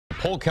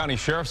Polk County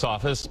Sheriff's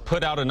Office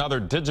put out another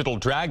digital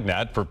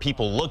dragnet for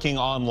people looking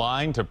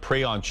online to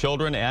prey on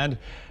children. And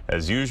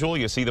as usual,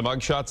 you see the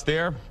mugshots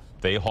there.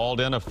 They hauled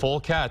in a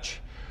full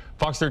catch.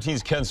 Fox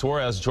 13's Ken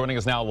Suarez joining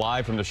us now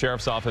live from the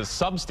Sheriff's Office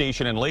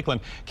substation in Lakeland.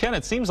 Ken,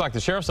 it seems like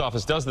the Sheriff's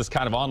Office does this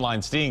kind of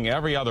online sting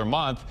every other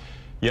month,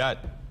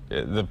 yet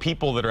the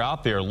people that are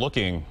out there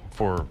looking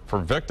for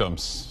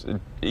victims,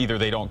 either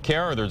they don't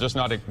care or they're just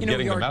not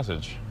getting the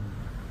message.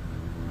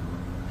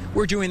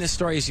 We're doing this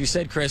story, as you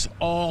said, Chris,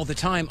 all the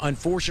time,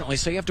 unfortunately.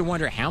 So you have to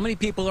wonder how many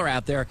people are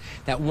out there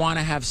that want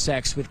to have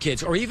sex with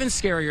kids. Or even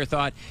scarier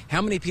thought,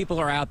 how many people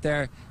are out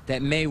there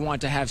that may want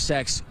to have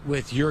sex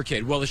with your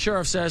kid? Well, the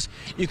sheriff says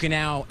you can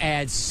now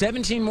add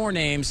 17 more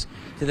names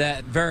to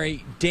that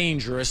very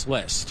dangerous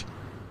list.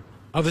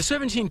 Of the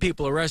 17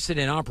 people arrested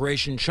in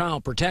Operation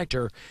Child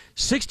Protector,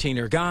 16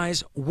 are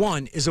guys,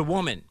 1 is a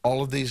woman.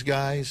 All of these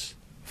guys,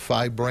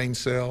 5 brain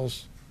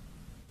cells,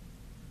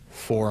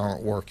 4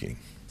 aren't working.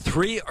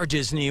 3 are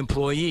Disney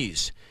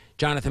employees.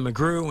 Jonathan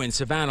McGrew and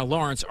Savannah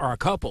Lawrence are a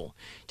couple.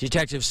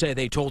 Detectives say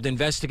they told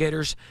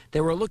investigators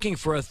they were looking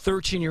for a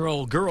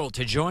 13-year-old girl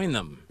to join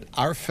them.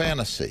 Our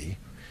fantasy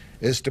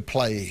is to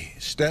play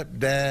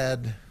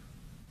stepdad,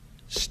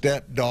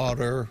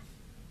 stepdaughter,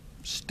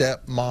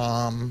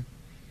 stepmom,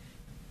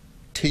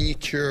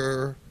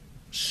 teacher,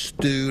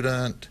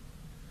 student,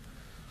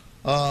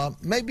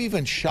 maybe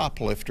even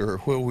shoplifter,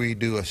 where we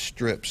do a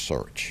strip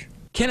search.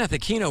 Kenneth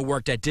Aquino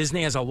worked at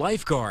Disney as a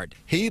lifeguard.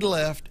 He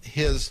left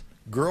his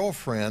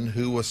girlfriend,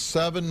 who was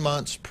 7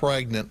 months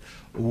pregnant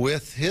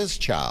with his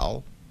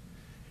child,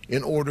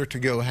 in order to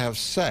go have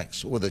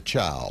sex with a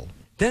child.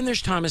 Then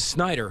there's Thomas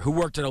Snyder, who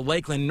worked at a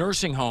Lakeland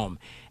nursing home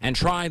and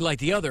tried, like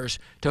the others,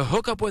 to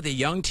hook up with a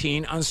young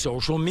teen on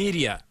social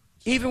media.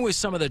 Even with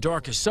some of the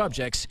darkest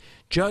subjects,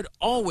 Judd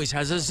always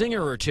has a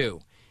zinger or two.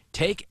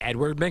 Take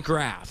Edward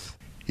McGrath.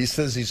 He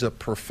says he's a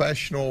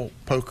professional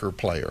poker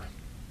player.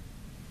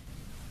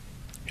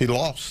 He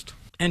lost.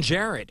 And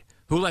Jared,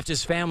 who left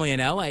his family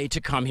in L.A.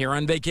 to come here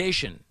on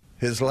vacation.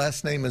 His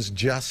last name is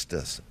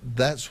Justice.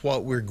 That's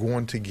what we're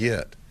going to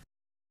get.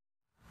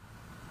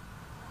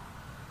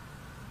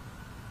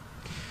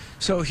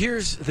 So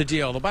here's the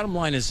deal. The bottom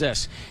line is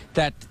this,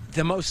 that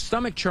the most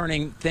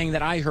stomach-churning thing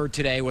that I heard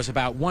today was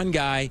about one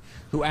guy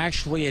who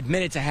actually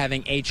admitted to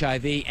having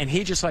HIV, and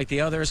he, just like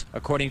the others,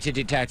 according to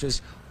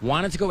detectives,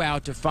 wanted to go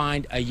out to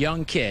find a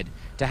young kid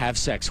to have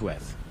sex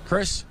with.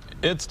 Chris?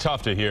 It's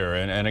tough to hear,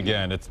 and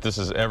again, this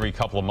is every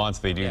couple of months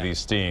they do these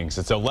stings.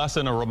 It's a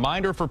lesson, a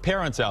reminder for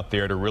parents out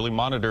there to really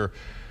monitor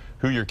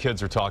who your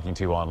kids are talking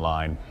to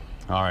online.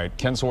 All right,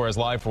 Ken Suarez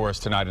live for us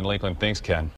tonight in Lakeland. Thanks, Ken.